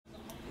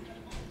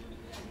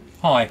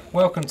Hi,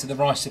 welcome to the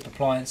Ricep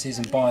Appliances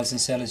and Buyers and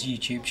Sellers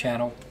YouTube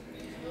channel.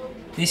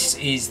 This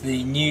is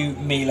the new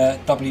Miele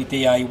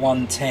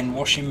WDA110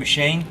 washing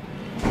machine.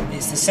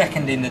 It's the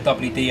second in the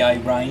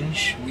WDA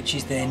range, which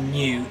is their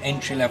new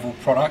entry-level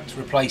product,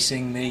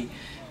 replacing the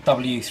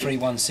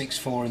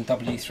W3164 and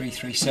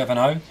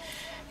W3370.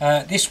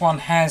 This one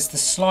has the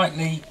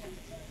slightly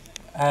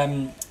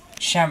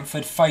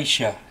chamfered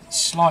fascia,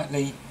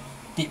 slightly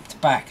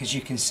dipped back, as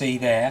you can see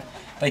there.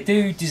 They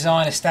do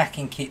design a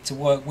stacking kit to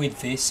work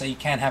with this, so you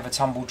can have a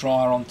tumble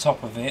dryer on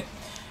top of it.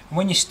 And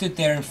when you stood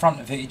there in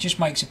front of it, it just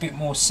makes a bit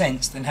more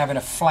sense than having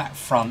a flat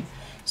front,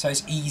 so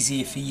it's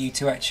easier for you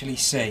to actually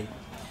see.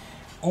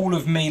 All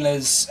of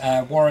Miele's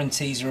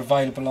warranties are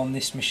available on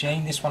this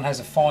machine. This one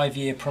has a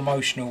 5-year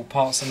promotional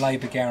parts and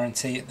labour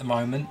guarantee at the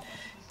moment,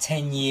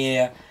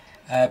 10-year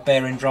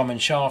bearing drum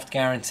and shaft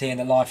guarantee, and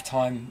a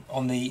lifetime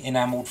on the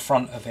enamelled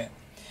front of it.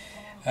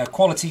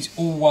 Quality's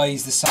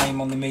always the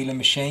same on the Miele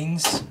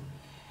machines.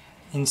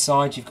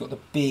 Inside you've got the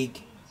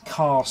big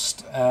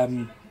cast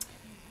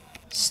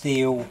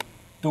steel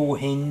door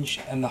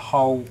hinge and the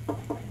whole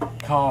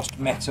cast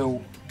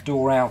metal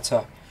door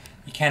outer.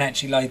 You can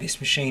actually lay this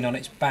machine on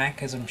its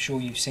back, as I'm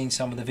sure you've seen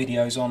some of the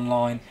videos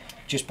online,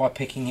 just by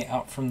picking it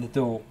up from the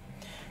door.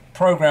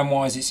 Program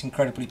wise, it's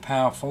incredibly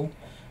powerful,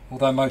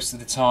 although most of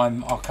the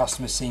time our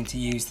customers seem to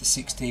use the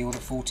 60 or the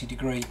 40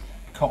 degree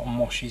cotton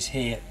washes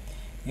here.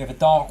 You have a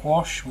dark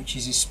wash, which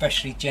is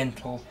especially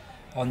gentle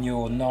on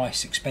your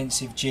nice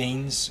expensive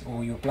jeans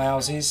or your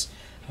blouses,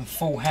 and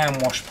full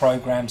hand wash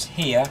programs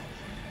here,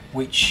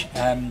 which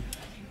the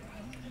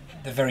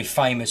very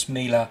famous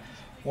Miele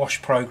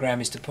wash program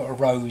is to put a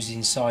rose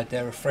inside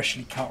there, a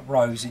freshly cut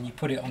rose, and you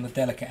put it on the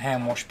delicate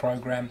hand wash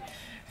program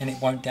and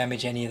it won't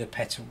damage any of the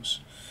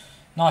petals.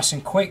 Nice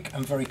and quick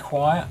and very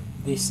quiet.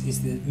 This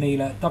is the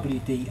Miele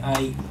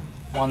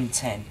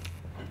WDA110.